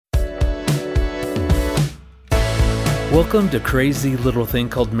Welcome to Crazy Little Thing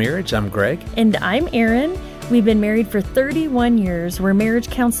Called Marriage. I'm Greg. And I'm Erin. We've been married for 31 years. We're marriage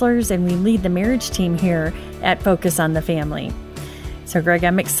counselors, and we lead the marriage team here at Focus on the Family. So, Greg,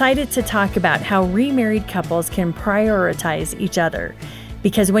 I'm excited to talk about how remarried couples can prioritize each other.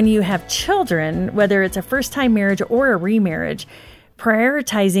 Because when you have children, whether it's a first-time marriage or a remarriage,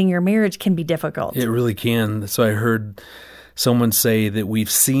 prioritizing your marriage can be difficult. It really can. So I heard someone say that we've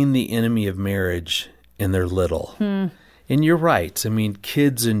seen the enemy of marriage and they're little. And you're right. I mean,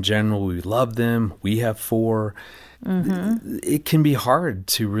 kids in general, we love them. We have 4. It can be hard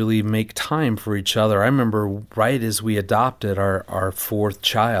to really make time for each other. I remember right as we adopted our 4th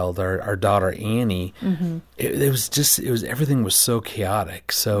child, our daughter Annie, it was everything was so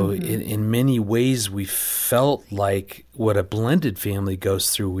chaotic. So in many ways, we felt like what a blended family goes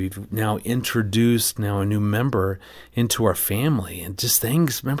through. We've now introduced a new member into our family, and just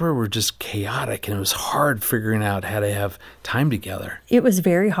things, remember, were just chaotic, and it was hard figuring out how to have time together. It was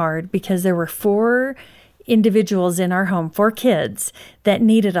very hard because there were 4 individuals in our home, 4 kids that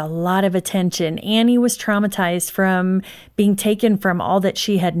needed a lot of attention. Annie was traumatized from being taken from all that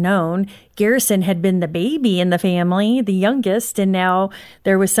she had known. Garrison had been the baby in the family, the youngest, and now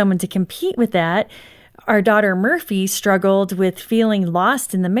there was someone to compete with that. Our daughter Murphy struggled with feeling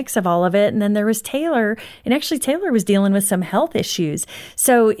lost in the mix of all of it. And then there was Taylor, and actually Taylor was dealing with some health issues.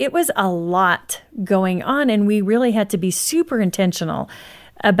 So it was a lot going on, and we really had to be super intentional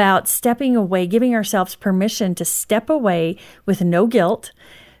about stepping away, giving ourselves permission to step away with no guilt,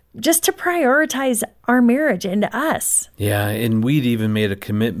 just to prioritize our marriage and us. Yeah, and we'd even made a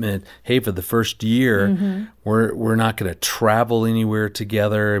commitment, hey, for the first year, we're not going to travel anywhere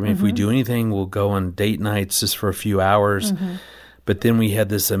together. I mean, if we do anything, we'll go on date nights just for a few hours. But then we had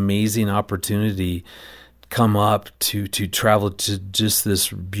this amazing opportunity come up to travel to just this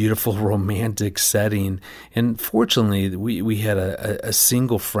beautiful romantic setting. And fortunately, we had a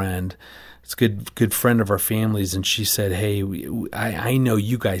single friend. It's a good friend of our family's, and she said, hey, I know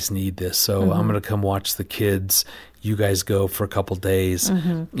you guys need this, so I'm going to come watch the kids. You guys go for a couple days.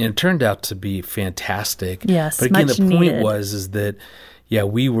 And it turned out to be fantastic. Yes, but again, much the point needed. is that, yeah,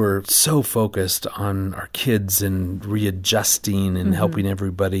 we were so focused on our kids and readjusting and helping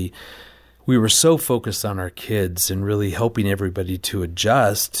everybody. We were so focused on our kids and really helping everybody to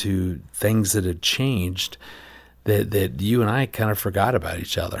adjust to things that had changed that you and I kind of forgot about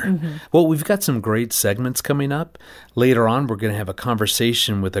each other. Well, we've got some great segments coming up. Later on, we're going to have a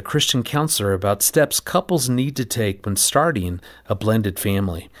conversation with a Christian counselor about steps couples need to take when starting a blended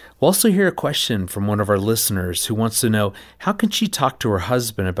family. We'll also hear a question from one of our listeners who wants to know, how can she talk to her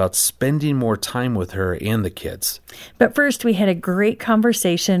husband about spending more time with her and the kids? But first, we had a great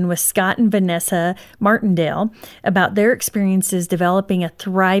conversation with Scott and Vanessa Martindale about their experiences developing a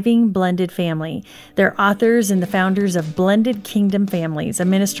thriving blended family. They're authors and the founders of Blended Kingdom Families, a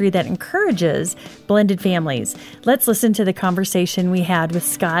ministry that encourages blended families. Let's listen to the conversation we had with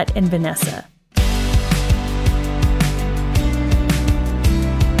Scott and Vanessa.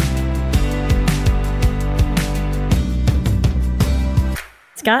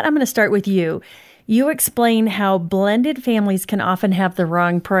 Scott, I'm going to start with you. You explain how blended families can often have the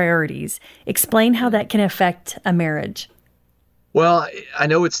wrong priorities. Explain how that can affect a marriage. Well, I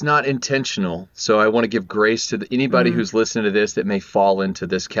know it's not intentional, so I want to give grace to anybody who's listening to this that may fall into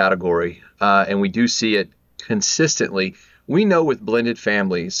this category. And we do see it consistently. We know with blended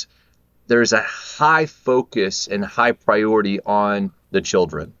families, there's a high focus and high priority on the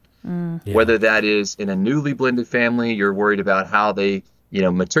children. Yeah. Whether that is in a newly blended family, you're worried about how they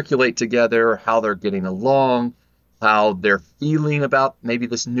matriculate together, how they're getting along, how they're feeling about maybe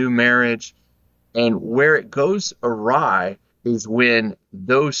this new marriage. And where it goes awry is when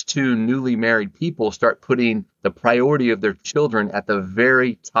those 2 newly married people start putting the priority of their children at the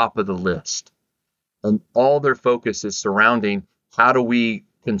very top of the list. And all their focus is surrounding how do we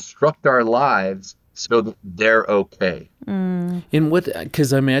construct our lives so that they're okay. And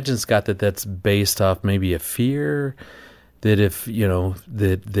because I imagine, Scott, that's based off maybe a fear that if,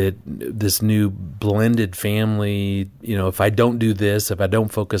 that this new blended family, if I don't do this, if I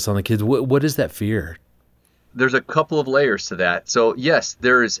don't focus on the kids, what is that fear? There's a couple of layers to that. So yes,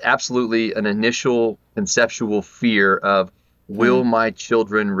 there is absolutely an initial conceptual fear of, will my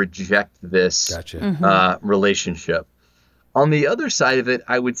children reject this relationship? On the other side of it,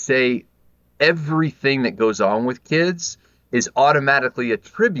 I would say everything that goes on with kids is automatically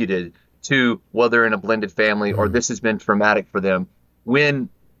attributed to, well, they're in a blended family or this has been traumatic for them, when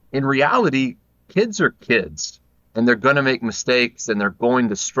in reality, kids are kids and they're going to make mistakes and they're going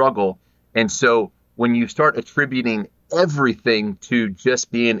to struggle. And so when you start attributing everything to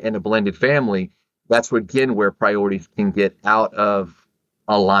just being in a blended family, that's again where priorities can get out of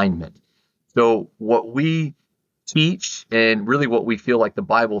alignment. So what we teach, and really what we feel like the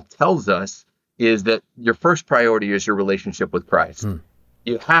Bible tells us, is that your first priority is your relationship with Christ.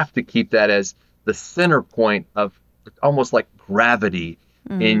 You have to keep that as the center point of almost like gravity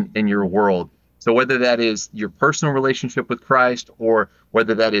in your world. So whether that is your personal relationship with Christ or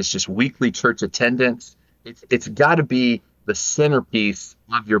whether that is just weekly church attendance, it's got to be the centerpiece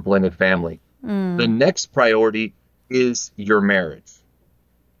of your blended family. The next priority is your marriage.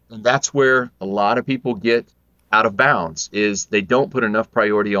 And that's where a lot of people get out of bounds, is they don't put enough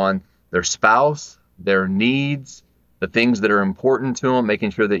priority on their spouse, their needs, the things that are important to them,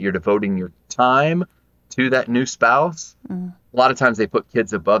 making sure that you're devoting your time to that new spouse. A lot of times they put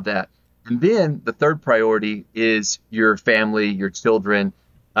kids above that. And then the third priority is your family, your children,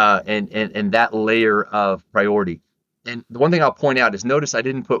 and that layer of priority. And the one thing I'll point out is, notice I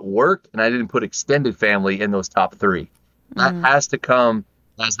didn't put work and I didn't put extended family in those top three. That has to come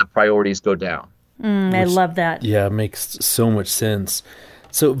as the priorities go down. I love that. Yeah, it makes so much sense.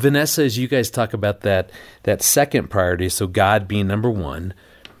 So Vanessa, as you guys talk about that second priority, so God being number one,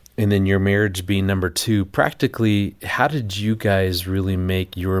 and then your marriage being number two, practically, how did you guys really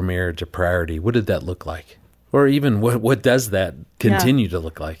make your marriage a priority? What did that look like? Or even what does that continue to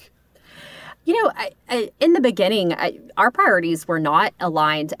look like? You know, in the beginning, our priorities were not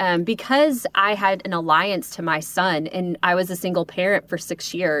aligned because I had an alliance to my son and I was a single parent for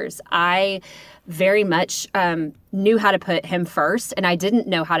 6 years. I very much knew how to put him first, and I didn't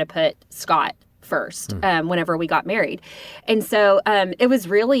know how to put Scott first whenever we got married. And so it was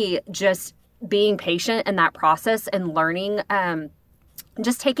really just being patient in that process and learning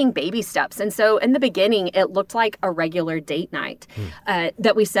just taking baby steps. And so in the beginning, it looked like a regular date night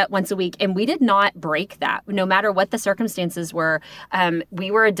that we set once a week. And we did not break that. No matter what the circumstances were, we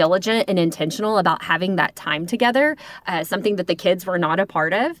were diligent and intentional about having that time together, something that the kids were not a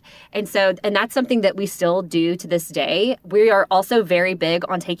part of. And that's something that we still do to this day. We are also very big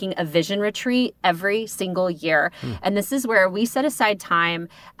on taking a vision retreat every single year. And this is where we set aside time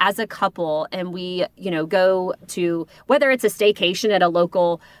as a couple and we, go to, whether it's a staycation at a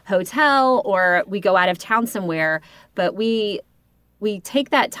local hotel or we go out of town somewhere, but we take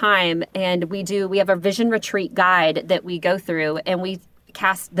that time and we have a vision retreat guide that we go through and we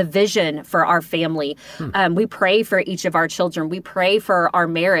cast the vision for our family. We pray for each of our children. We pray for our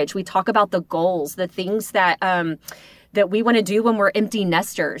marriage. We talk about the goals, the things that we want to do when we're empty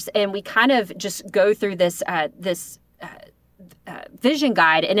nesters. And we kind of just go through this vision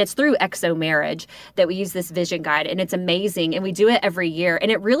guide, and it's through Exo Marriage that we use this vision guide, and it's amazing, and we do it every year,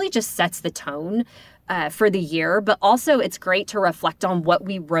 and it really just sets the tone for the year, but also it's great to reflect on what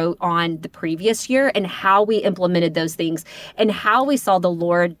we wrote on the previous year and how we implemented those things and how we saw the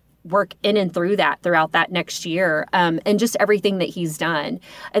Lord work in and through that throughout that next year and just everything that he's done.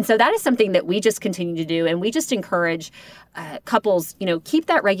 And so that is something that we just continue to do. And we just encourage couples, keep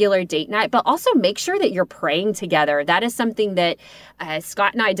that regular date night, but also make sure that you're praying together. That is something that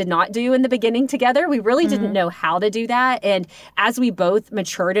Scott and I did not do in the beginning together. We really didn't know how to do that. And as we both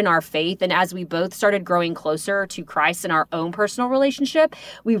matured in our faith and as we both started growing closer to Christ in our own personal relationship,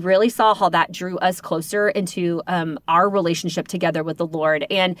 we really saw how that drew us closer into our relationship together with the Lord.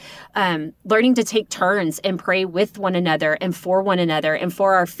 And learning to take turns and pray with one another and for one another and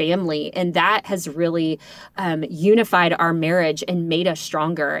for our family. And that has really unified our marriage and made us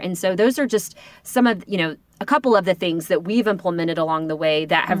stronger. And so those are just some of, a couple of the things that we've implemented along the way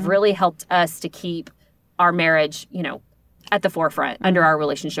that have really helped us to keep our marriage, at the forefront under our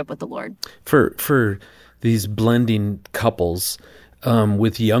relationship with the Lord. For these blending couples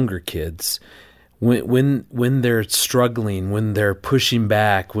with younger kids, when they're struggling, when they're pushing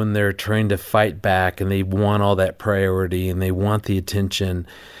back, when they're trying to fight back and they want all that priority and they want the attention,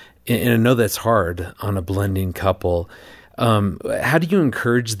 and I know that's hard on a blending couple, how do you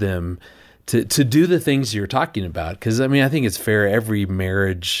encourage them to do the things you're talking about? Because, I think it's fair. Every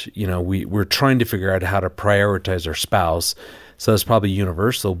marriage, we're trying to figure out how to prioritize our spouse. So it's probably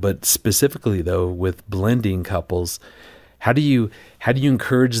universal. But specifically, though, with blending couples, how do you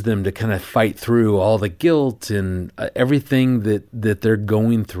encourage them to kind of fight through all the guilt and everything that they're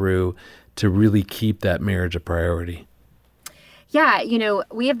going through to really keep that marriage a priority? Yeah,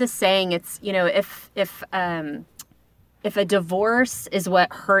 we have this saying, it's, if a divorce is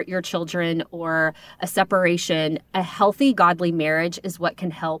what hurt your children or a separation, a healthy, godly marriage is what can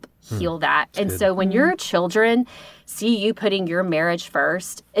help heal that. And good. So when your children see you putting your marriage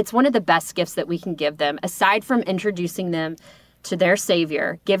first, it's one of the best gifts that we can give them, aside from introducing them to their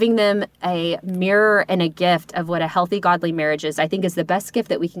Savior, giving them a mirror and a gift of what a healthy, godly marriage is, I think is the best gift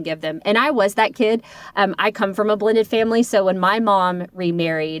that we can give them. And I was that kid. I come from a blended family. So when my mom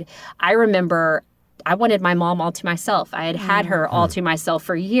remarried, I remember I wanted my mom all to myself. I had her all to myself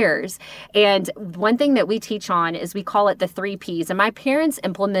for years. And one thing that we teach on is we call it the 3 Ps. And my parents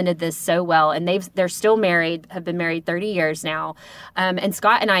implemented this so well. And they're still married, have been married 30 years now. And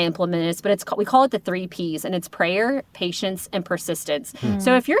Scott and I implemented this, but we call it the 3 Ps. And it's prayer, patience, and persistence.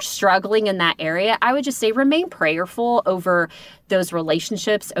 So if you're struggling in that area, I would just say remain prayerful over those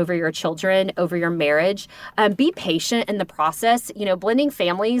relationships, over your children, over your marriage. Be patient in the process. Blending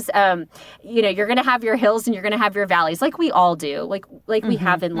families, you're going to have your hills and you're going to have your valleys, like we all do, like we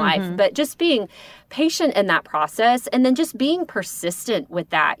have in life. But just being patient in that process, and then just being persistent with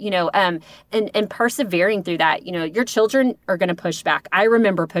that, and persevering through that. Your children are going to push back. I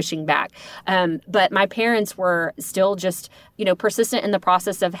remember pushing back. But my parents were still just, persistent in the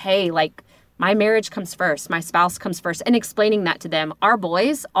process of, hey, like, my marriage comes first. My spouse comes first. And explaining that to them. Our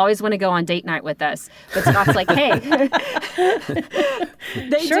boys always want to go on date night with us. But Scott's like, hey.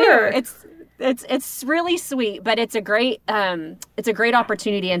 They do. It's really sweet, but it's a great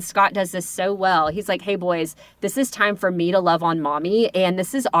opportunity. And Scott does this so well. He's like, hey, boys, this is time for me to love on mommy. And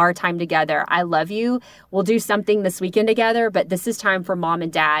this is our time together. I love you. We'll do something this weekend together, but this is time for mom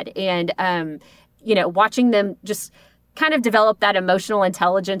and dad. And, watching them just kind of develop that emotional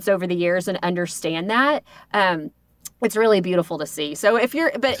intelligence over the years and understand that, it's really beautiful to see. So if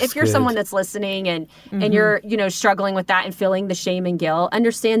you're someone that's listening and you're, struggling with that and feeling the shame and guilt,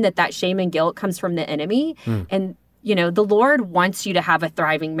 understand that shame and guilt comes from the enemy. And, the Lord wants you to have a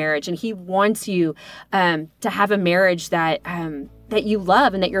thriving marriage, and he wants you to have a marriage that you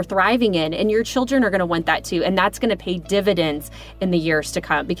love and that you're thriving in, and your children are going to want that too. And that's going to pay dividends in the years to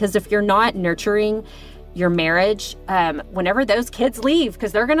come, because if you're not nurturing your marriage, whenever those kids leave,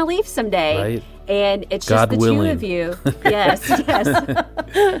 because they're going to leave someday, right, and it's God just the willing. 2 of you. Yes.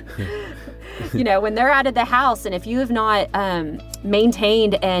 When they're out of the house, and if you have not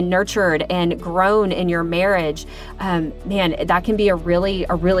maintained and nurtured and grown in your marriage, man, that can be a really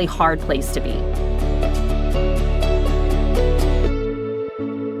hard place to be.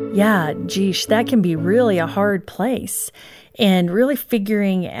 Yeah, geesh, that can be really a hard place. And really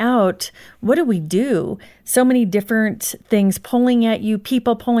figuring out, what do we do? So many different things pulling at you,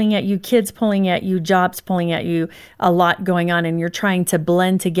 people pulling at you, kids pulling at you, jobs pulling at you, a lot going on. And you're trying to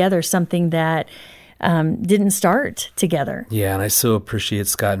blend together something that didn't start together. Yeah, and I so appreciate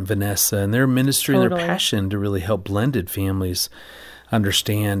Scott and Vanessa and their ministry and their passion to really help blended families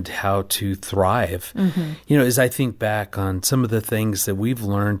understand how to thrive. As I think back on some of the things that we've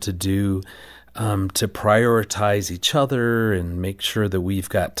learned to do, to prioritize each other and make sure that we've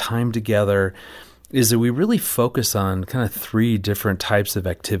got time together, is that we really focus on kind of 3 different types of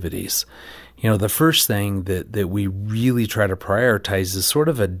activities. The first thing that we really try to prioritize is sort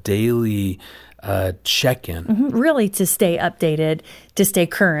of a daily check-in. Really to stay updated, to stay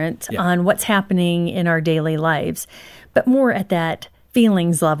current on what's happening in our daily lives, but more at that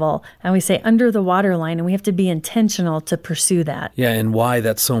feelings level, and we say under the waterline, and we have to be intentional to pursue that. Yeah, and why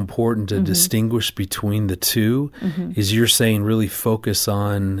that's so important to distinguish between the two is you're saying really focus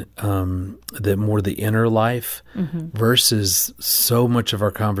on the inner life versus so much of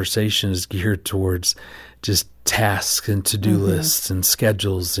our conversation is geared towards just tasks and to-do lists and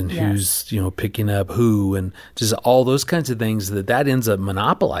schedules and who's picking up who, and just all those kinds of things that ends up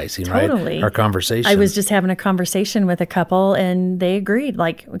monopolizing right our conversation. I was just having a conversation with a couple, and they agreed,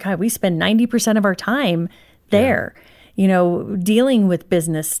 like, God, we spend 90% of our time there, dealing with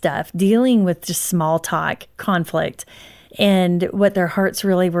business stuff, dealing with just small talk, conflict. And what their hearts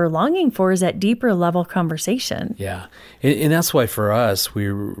really were longing for is that deeper level conversation. Yeah. And that's why for us, we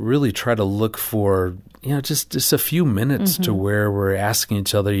really try to look for, just a few minutes to where we're asking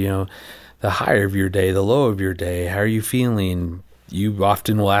each other, the higher of your day, the low of your day, how are you feeling? You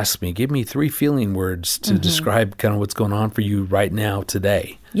often will ask me, give me 3 feeling words to describe kind of what's going on for you right now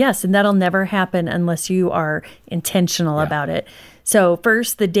today. Yes, and that'll never happen unless you are intentional about it. So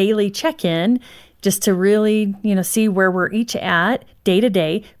first, the daily check-in, just to really, see where we're each at day to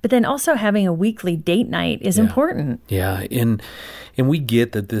day, but then also having a weekly date night is important. Yeah, and we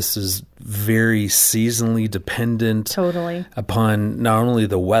get that this is very seasonally dependent upon not only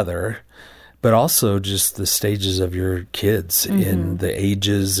the weather, but also just the stages of your kids and the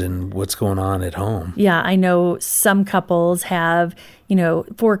ages and what's going on at home. Yeah, I know some couples have,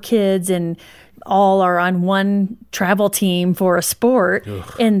 4 kids and all are on one travel team for a sport,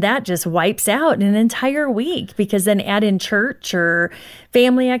 and that just wipes out an entire week, because then add in church or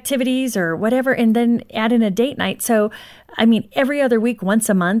family activities or whatever, and then add in a date night. So I mean, every other week, once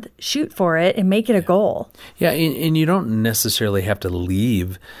a month, shoot for it and make it a goal. Yeah, and you don't necessarily have to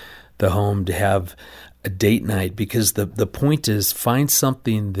leave the home to have a date night, because the point is find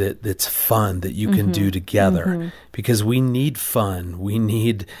something that's fun that you can do together, because we need fun. We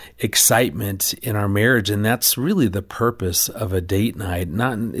need excitement in our marriage, and that's really the purpose of a date night.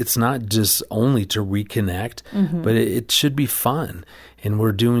 It's not just only to reconnect, but it should be fun. And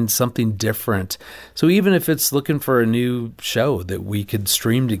we're doing something different. So even if it's looking for a new show that we could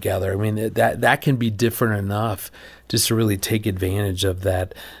stream together, I mean, that can be different enough just to really take advantage of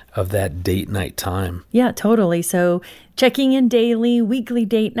that date night time. Yeah, totally. So checking in daily, weekly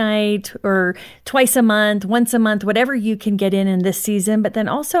date night, or twice a month, once a month, whatever you can get in this season, but then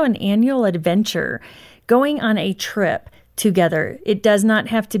also an annual adventure, going on a trip together. It does not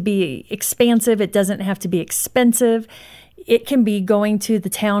have to be expansive. It doesn't have to be expensive. It can be going to the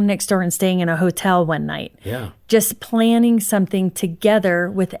town next door and staying in a hotel one night. Yeah. Just planning something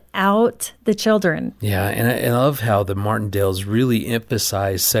together without the children. Yeah, and I love how the Martindales really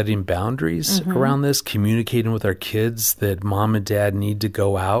emphasize setting boundaries around this, communicating with our kids that mom and dad need to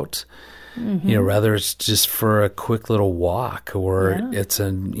go out. Whether it's just for a quick little walk or it's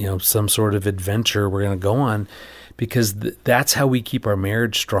some sort of adventure we're going to go on. Because that's how we keep our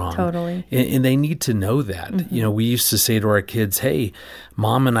marriage strong. Totally. And they need to know that. We used to say to our kids, hey,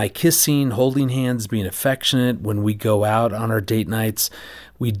 mom and I kissing, holding hands, being affectionate when we go out on our date nights.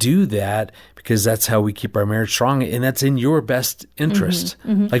 We do that because that's how we keep our marriage strong. And that's in your best interest.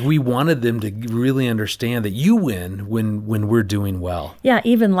 Like we wanted them to really understand that you win when we're doing well. Yeah,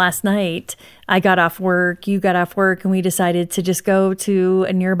 even last night, I got off work, you got off work, and we decided to just go to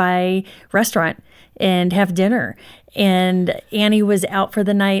a nearby restaurant and have dinner. And Annie was out for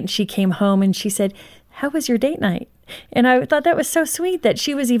the night, and she came home and she said, how was your date night? And I thought that was so sweet that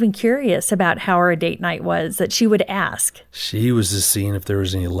she was even curious about how our date night was, that she would ask. She was just seeing if there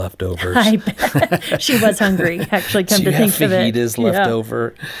was any leftovers. I bet. She was hungry, actually, come to think of it. Fajitas left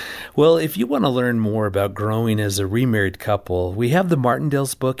over. Well, if you want to learn more about growing as a remarried couple, we have the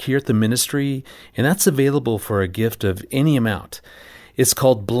Martindales book here at the ministry, and that's available for a gift of any amount. It's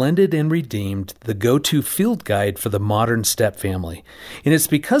called Blended and Redeemed, the go-to field guide for the modern step family. And it's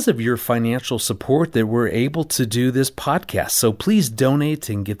because of your financial support that we're able to do this podcast. So please donate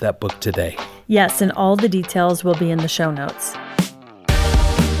and get that book today. Yes, and all the details will be in the show notes.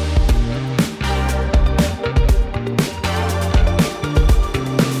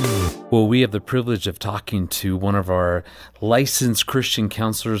 Well, we have the privilege of talking to one of our licensed Christian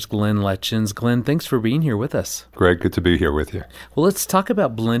counselors, Glenn Letchins. Glenn, thanks for being here with us. Greg, good to be here with you. Well, let's talk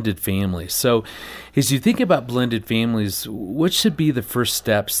about blended families. So as you think about blended families, what should be the first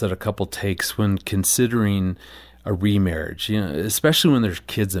steps that a couple takes when considering a remarriage, especially when there's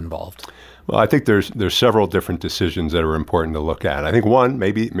kids involved? Well, I think there's several different decisions that are important to look at. I think one,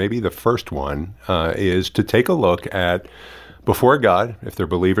 maybe the first one, is to take a look at, before God, if they're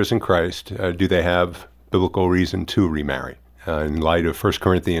believers in Christ, do they have biblical reason to remarry? In light of 1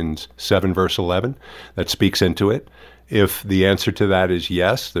 Corinthians 7, verse 11, that speaks into it. If the answer to that is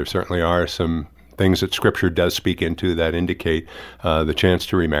yes, there certainly are some things that Scripture does speak into that indicate the chance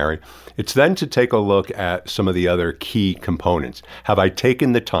to remarry. It's then to take a look at some of the other key components. Have I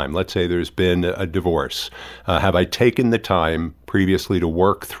taken the time? Let's say there's been a divorce. Have I taken the time previously to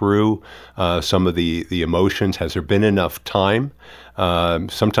work through some of the emotions? Has there been enough time?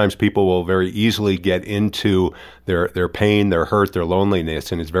 Sometimes people will very easily get into their pain, their hurt, their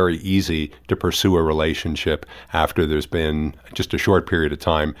loneliness, and it's very easy to pursue a relationship after there's been just a short period of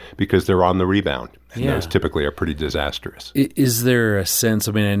time because they're on the rebound. And those typically are pretty disastrous. Is there a sense,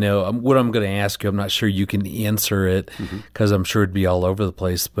 I know what I'm going to ask you, I'm not sure you can answer it because I'm sure it'd be all over the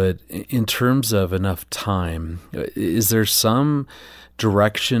place, but in terms of enough time, is there some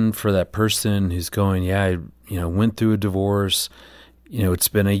direction for that person who's going, I went through a divorce, it's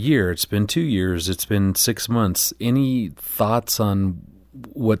been a year, it's been 2 years, it's been 6 months. Any thoughts on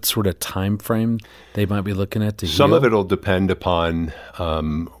what sort of time frame they might be looking at to heal? Some of it will depend upon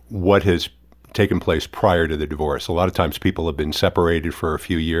what has taken place prior to the divorce. A lot of times people have been separated for a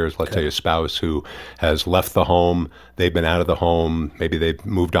few years. Let's say a spouse who has left the home, they've been out of the home, maybe they've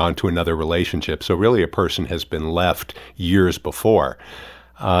moved on to another relationship. So really a person has been left years before.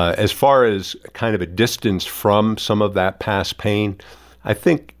 As far as kind of a distance from some of that past pain, I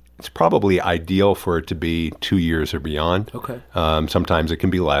think it's probably ideal for it to be 2 years or beyond. Okay. Sometimes it can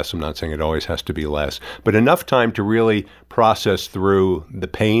be less. I'm not saying it always has to be less. But enough time to really process through the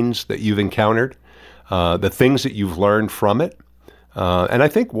pains that you've encountered, the things that you've learned from it. And I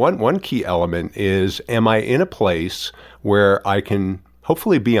think one key element is, am I in a place where I can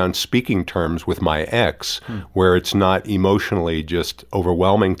hopefully be on speaking terms with my ex where it's not emotionally just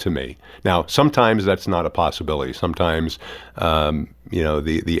overwhelming to me. Now, sometimes that's not a possibility. Sometimes,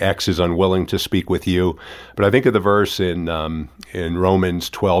 the ex is unwilling to speak with you. But I think of the verse in Romans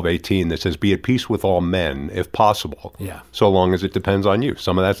 12:18 that says, be at peace with all men, if possible, so long as it depends on you.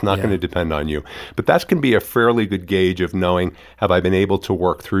 Some of that's not going to depend on you. But that can be a fairly good gauge of knowing, have I been able to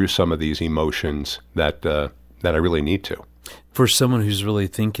work through some of these emotions that I really need to. For someone who's really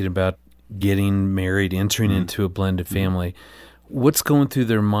thinking about getting married, entering into a blended family, what's going through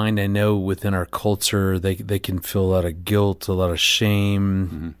their mind? I know within our culture, they can feel a lot of guilt, a lot of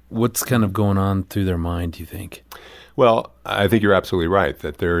shame. What's kind of going on through their mind, do you think? Well, I think you're absolutely right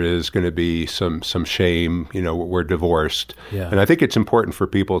that there is going to be some shame. We're divorced. And I think it's important for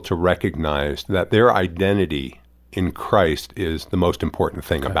people to recognize that their identity in Christ is the most important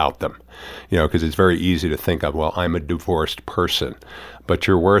thing about them, because it's very easy to think of, well, I'm a divorced person, but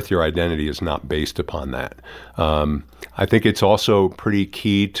your worth, your identity is not based upon that. I think it's also pretty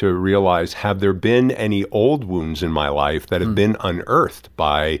key to realize, have there been any old wounds in my life that have been unearthed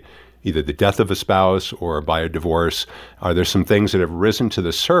by either the death of a spouse or by a divorce? Are there some things that have risen to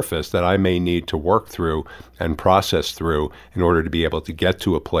the surface that I may need to work through and process through in order to be able to get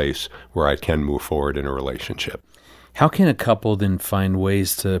to a place where I can move forward in a relationship? How can a couple then find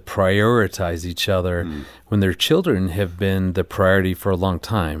ways to prioritize each other when their children have been the priority for a long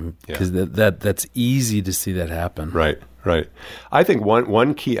time? Because that's easy to see that happen. Right. I think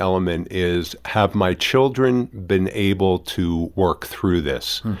one key element is, have my children been able to work through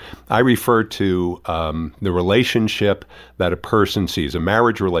this? I refer to the relationship that a person sees, a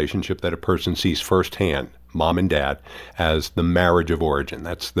marriage relationship that a person sees firsthand, mom and dad, as the marriage of origin.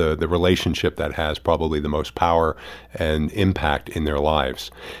 That's the relationship that has probably the most power and impact in their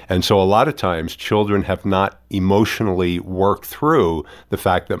lives. And so a lot of times children have not emotionally worked through the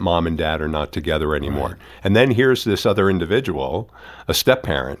fact that mom and dad are not together anymore. Right. And then here's this other individual, a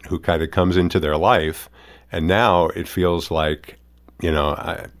step-parent, who kind of comes into their life, and now it feels like,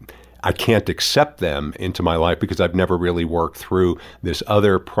 I can't accept them into my life because I've never really worked through this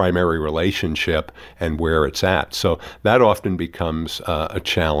other primary relationship and where it's at. So that often becomes a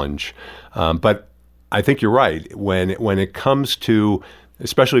challenge. But I think you're right. When it comes to,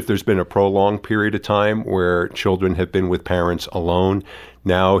 especially if there's been a prolonged period of time where children have been with parents alone,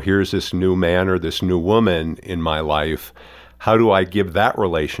 now here's this new man or this new woman in my life. How do I give that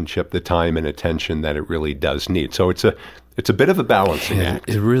relationship the time and attention that it really does need? So it's a bit of a balancing act.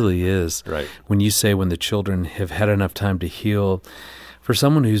 It really is. Right. When you say when the children have had enough time to heal, for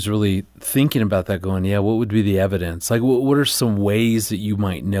someone who's really thinking about that, going, what would be the evidence? Like, what are some ways that you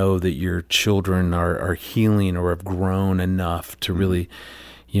might know that your children are healing or have grown enough to really,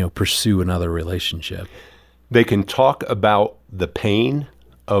 pursue another relationship? They can talk about the pain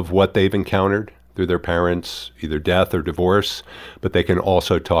of what they've encountered through their parents' either death or divorce, but they can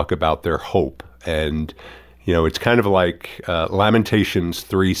also talk about their hope. And it's kind of like Lamentations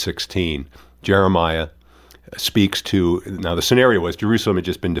 3:16. Jeremiah speaks to, now the scenario was Jerusalem had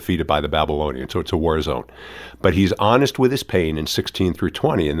just been defeated by the Babylonians, so it's a war zone. But he's honest with his pain in 16 through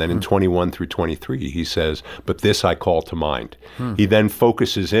 20, and then in 21 through 23, he says, but this I call to mind. He then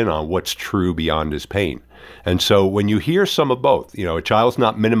focuses in on what's true beyond his pain. And so when you hear some of both, a child's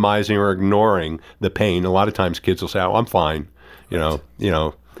not minimizing or ignoring the pain. A lot of times kids will say, I'm fine, I'll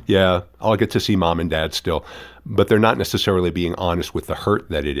get to see mom and dad still. But they're not necessarily being honest with the hurt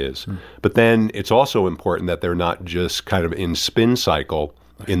that it is. But then it's also important that they're not just kind of in spin cycle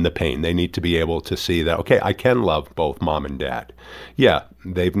in the pain. They need to be able to see that, okay, I can love both mom and dad. Yeah,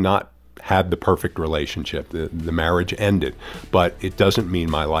 they've not had the perfect relationship. The marriage ended, but it doesn't mean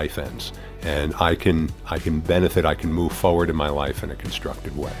my life ends. And I can benefit, I can move forward in my life in a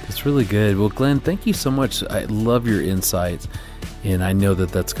constructive way. That's really good. Well, Glenn, thank you so much. I love your insights, and I know that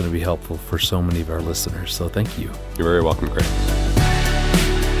that's going to be helpful for so many of our listeners. So thank you. You're very welcome, Craig.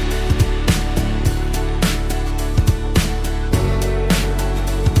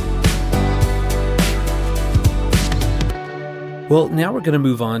 Well, now we're going to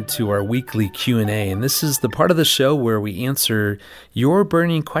move on to our weekly Q&A, and this is the part of the show where we answer your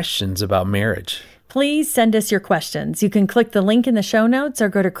burning questions about marriage. Please send us your questions. You can click the link in the show notes or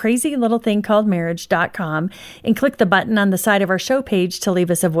go to crazylittlethingcalledmarriage.com and click the button on the side of our show page to leave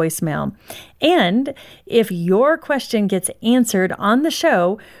us a voicemail. And if your question gets answered on the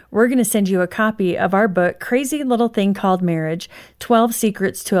show, we're going to send you a copy of our book, Crazy Little Thing Called Marriage, 12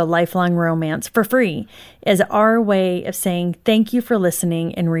 Secrets to a Lifelong Romance, for free, as our way of saying thank you for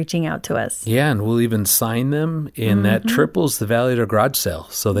listening and reaching out to us. Yeah, and we'll even sign them, and that triples the value of their garage sale.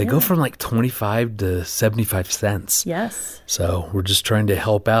 So they go from like 25 to 75 cents. Yes. So we're just trying to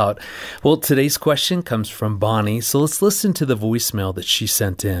help out. Well, today's question comes from Bonnie, so let's listen to the voicemail that she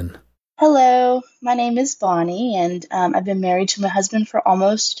sent in. Hello, my name is Bonnie, and I've been married to my husband for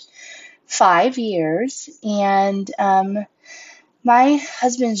almost 5 years. And my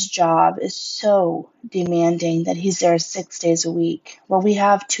husband's job is so demanding that he's there 6 days a week. Well, we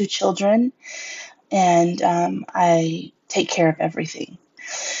have 2 children, and I take care of everything.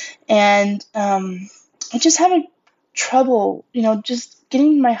 And I just have trouble, just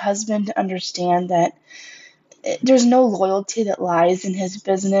getting my husband to understand that there's no loyalty that lies in his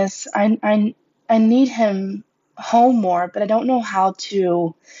business. I need him home more, but I don't know how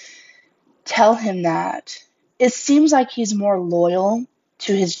to tell him that. It seems like he's more loyal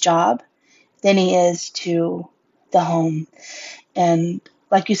to his job than he is to the home. And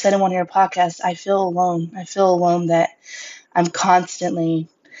like you said in one of your podcasts, I feel alone. I feel alone that I'm constantly,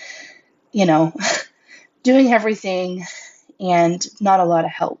 doing everything and not a lot of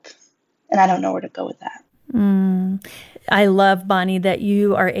help. And I don't know where to go with that. I love, Bonnie, that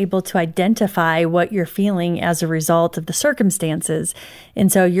you are able to identify what you're feeling as a result of the circumstances.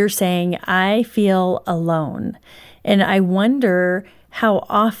 And so you're saying, I feel alone. And I wonder how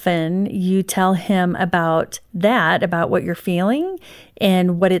often you tell him about that, about what you're feeling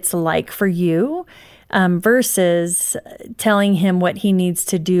and what it's like for you, versus telling him what he needs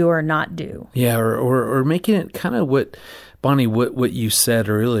to do or not do. Yeah, or making it kind of what, Bonnie, what you said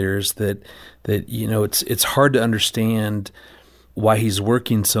earlier is that it's hard to understand why he's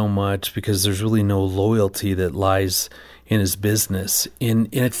working so much because there's really no loyalty that lies in his business. And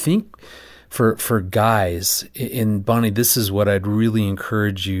I think for guys, and Bonnie, this is what I'd really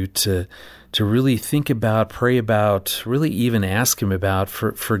encourage you to really think about, pray about, really even ask him about.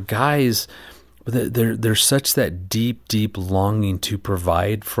 For guys, there's such that deep longing to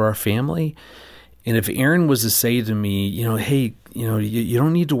provide for our family. And if Aaron was to say to me, hey, you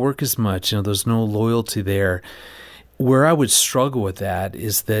don't need to work as much, there's no loyalty there. Where I would struggle with that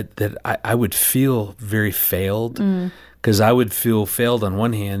is that I would feel very failed, because I would feel failed on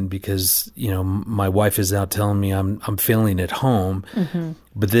one hand because, my wife is out telling me I'm failing at home. Mm-hmm.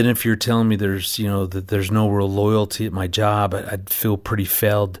 But then if you're telling me that there's no real loyalty at my job, I'd feel pretty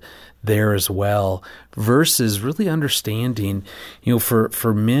failed there as well, versus really understanding,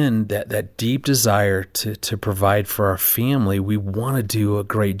 for men, that deep desire to provide for our family. We want to do a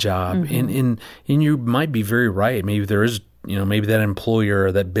great job. Mm-hmm. And you might be very right. Maybe there is, maybe that employer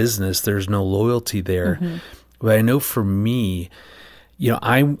or that business, there's no loyalty there. Mm-hmm. But I know for me,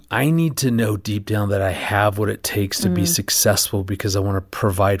 I need to know deep down that I have what it takes to be successful because I want to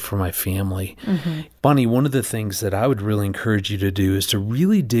provide for my family. Mm-hmm. Bonnie, one of the things that I would really encourage you to do is to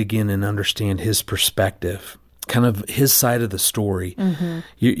really dig in and understand his perspective, kind of his side of the story. Mm-hmm.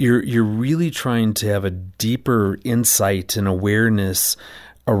 You're really trying to have a deeper insight and awareness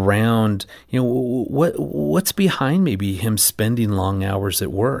around, what's behind maybe him spending long hours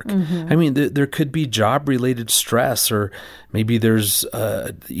at work. Mm-hmm. I mean, there could be job-related stress, or maybe there's,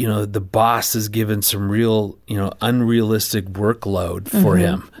 the boss is given some real, unrealistic workload for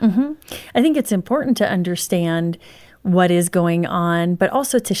him. Mm-hmm. I think it's important to understand what is going on, but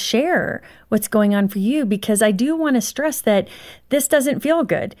also to share what's going on for you, because I do want to stress that this doesn't feel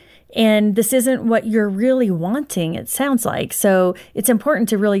good. And this isn't what you're really wanting, it sounds like. So it's important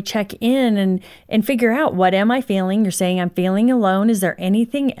to really check in and figure out, what am I feeling? You're saying I'm feeling alone. Is there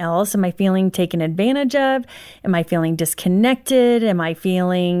anything else? Am I feeling taken advantage of? Am I feeling disconnected? Am I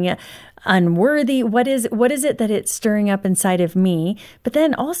feeling unworthy? What is it that it's stirring up inside of me? But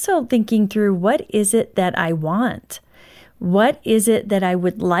then also thinking through, what is it that I want? What is it that I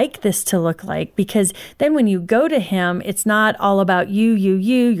would like this to look like? Because then when you go to him, it's not all about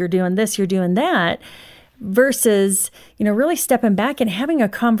you're doing this, you're doing that, versus, really stepping back and having a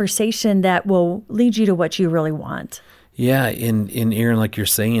conversation that will lead you to what you really want. Yeah. In Aaron, like you're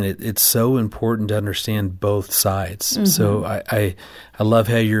saying, it's so important to understand both sides. Mm-hmm. So I love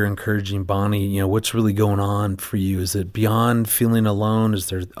how you're encouraging Bonnie, what's really going on for you? Is it beyond feeling alone? Is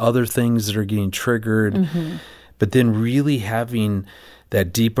there other things that are getting triggered? Mm-hmm. But then really having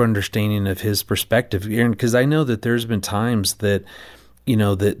that deeper understanding of his perspective, Aaron, because I know that there's been times that,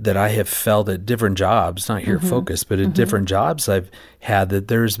 that I have felt at different jobs, not here Focus, but at different jobs I've had, that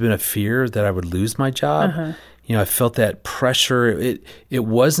there's been a fear that I would lose my job. Uh-huh. I felt that pressure. It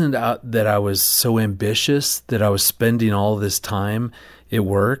wasn't that I was so ambitious that I was spending all this time at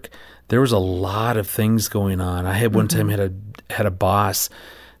work. There was a lot of things going on. I had one time had a boss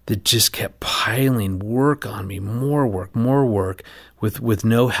that just kept piling work on me, more work, with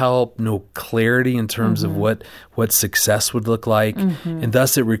no help, no clarity in terms of what success would look like. And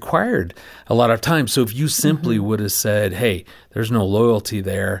thus it required a lot of time. So if you simply would have said, hey, there's no loyalty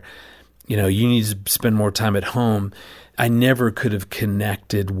there, you need to spend more time at home, I never could have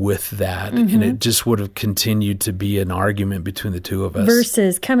connected with that. And it just would have continued to be an argument between the two of us.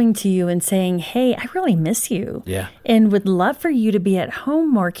 Versus coming to you and saying, hey, I really miss you. Yeah. And would love for you to be at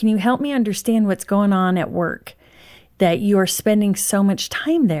home more. Can you help me understand what's going on at work? That you're spending so much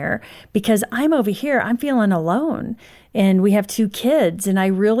time there, because I'm over here, I'm feeling alone. And we have 2 kids, and I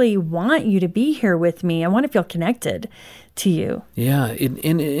really want you to be here with me. I want to feel connected to you. Yeah,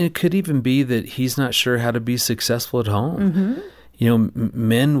 and it could even be that he's not sure how to be successful at home.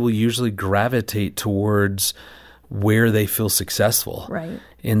 Men will usually gravitate towards where they feel successful. Right.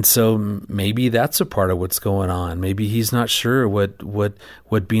 And so maybe that's a part of what's going on. Maybe he's not sure what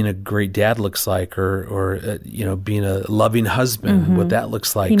being a great dad looks like, or being a loving husband, what that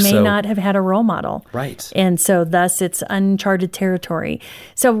looks like. He may not have had a role model. Right. And so thus it's uncharted territory.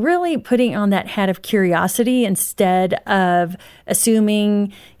 So really putting on that hat of curiosity instead of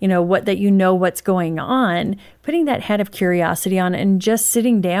assuming, what's going on, putting that hat of curiosity on and just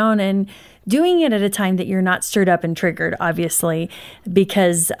sitting down and doing it at a time that you're not stirred up and triggered, obviously,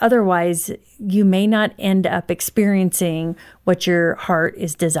 because otherwise you may not end up experiencing what your heart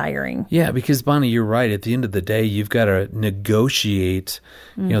is desiring. Yeah, because Bonnie, you're right. At the end of the day, you've got to negotiate,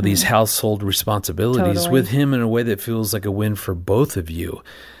 these household responsibilities with him in a way that feels like a win for both of you.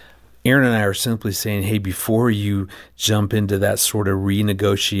 Aaron and I are simply saying, hey, before you jump into that sort of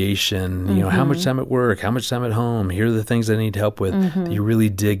renegotiation, how much time at work, how much time at home, here are the things I need help with, you really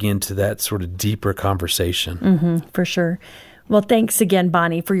dig into that sort of deeper conversation. For sure. Well, thanks again,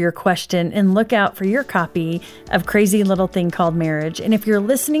 Bonnie, for your question, and look out for your copy of Crazy Little Thing Called Marriage. And if you're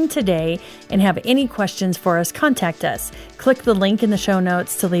listening today and have any questions for us, contact us. Click the link in the show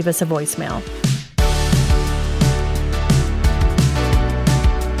notes to leave us a voicemail.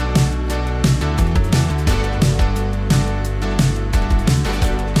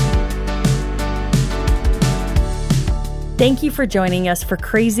 Thank you for joining us for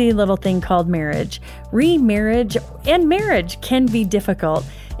Crazy Little Thing Called Marriage. Remarriage and marriage can be difficult,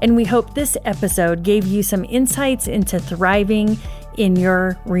 and we hope this episode gave you some insights into thriving in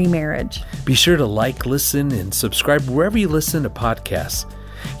your remarriage. Be sure to like, listen, and subscribe wherever you listen to podcasts.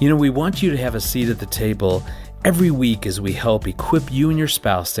 We want you to have a seat at the table every week as we help equip you and your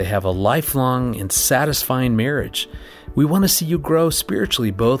spouse to have a lifelong and satisfying marriage. We want to see you grow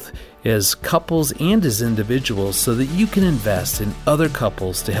spiritually, both as couples and as individuals, so that you can invest in other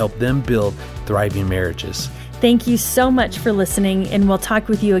couples to help them build thriving marriages. Thank you so much for listening, and we'll talk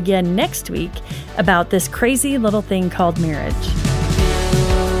with you again next week about this crazy little thing called marriage.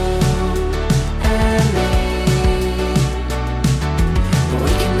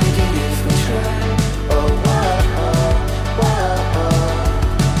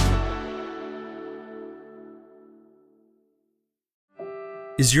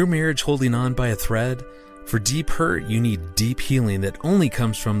 Is your marriage holding on by a thread? For deep hurt, you need deep healing that only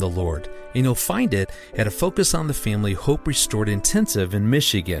comes from the Lord. And you'll find it at a Focus on the Family Hope Restored Intensive in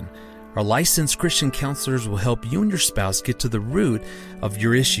Michigan. Our licensed Christian counselors will help you and your spouse get to the root of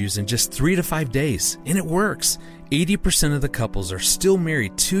your issues in just 3 to 5 days. And it works. 80% of the couples are still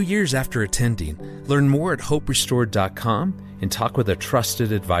married 2 years after attending. Learn more at hoperestored.com and talk with a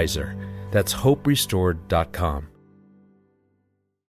trusted advisor. That's hoperestored.com.